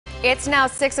It's now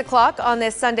 6 o'clock on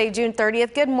this Sunday, June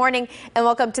 30th. Good morning and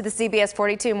welcome to the CBS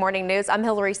 42 Morning News. I'm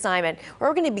Hillary Simon.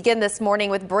 We're going to begin this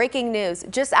morning with breaking news.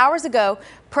 Just hours ago,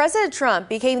 President Trump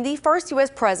became the first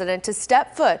U.S. president to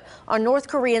step foot on North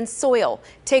Korean soil.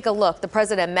 Take a look. The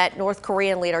president met North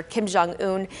Korean leader Kim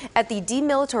Jong-un at the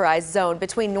demilitarized zone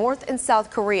between North and South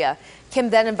Korea. Kim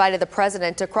then invited the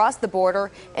president to cross the border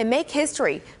and make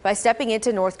history by stepping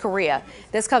into North Korea.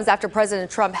 This comes after President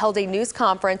Trump held a news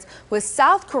conference with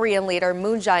South Korean leader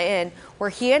Moon Jae-in, where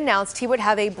he announced he would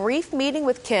have a brief meeting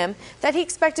with Kim that he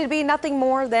expected to be nothing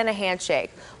more than a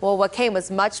handshake. Well, what came was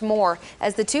much more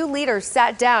as the two leaders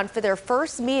sat down for their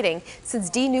first meeting since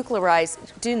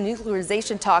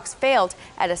denuclearization talks failed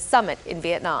at a summit in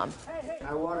Vietnam.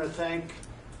 I want to thank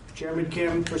Chairman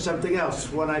Kim for something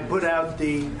else. When I put out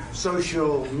the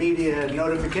social media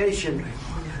notification,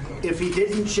 if he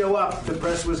didn't show up, the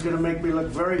press was going to make me look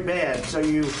very bad. So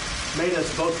you made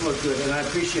us both look good, and I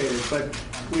appreciate it. But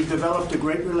we've developed a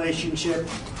great relationship.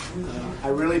 I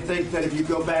really think that if you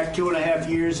go back 2.5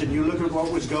 years and you look at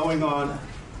what was going on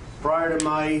prior to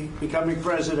my becoming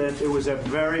president, it was a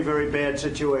very, very bad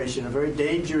situation, a very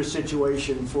dangerous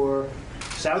situation for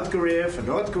South Korea, for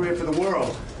North Korea, for the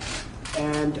world.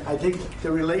 And I think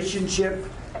the relationship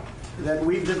that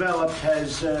we've developed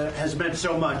has meant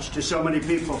so much to so many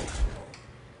people.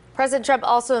 President Trump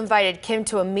also invited Kim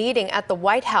to a meeting at the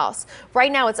White House.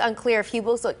 Right now, it's unclear if he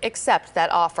will accept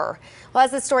that offer. Well,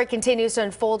 as the story continues to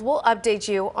unfold, we'll update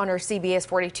you on our CBS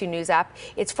 42 News app.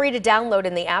 It's free to download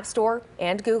in the App Store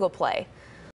and Google Play.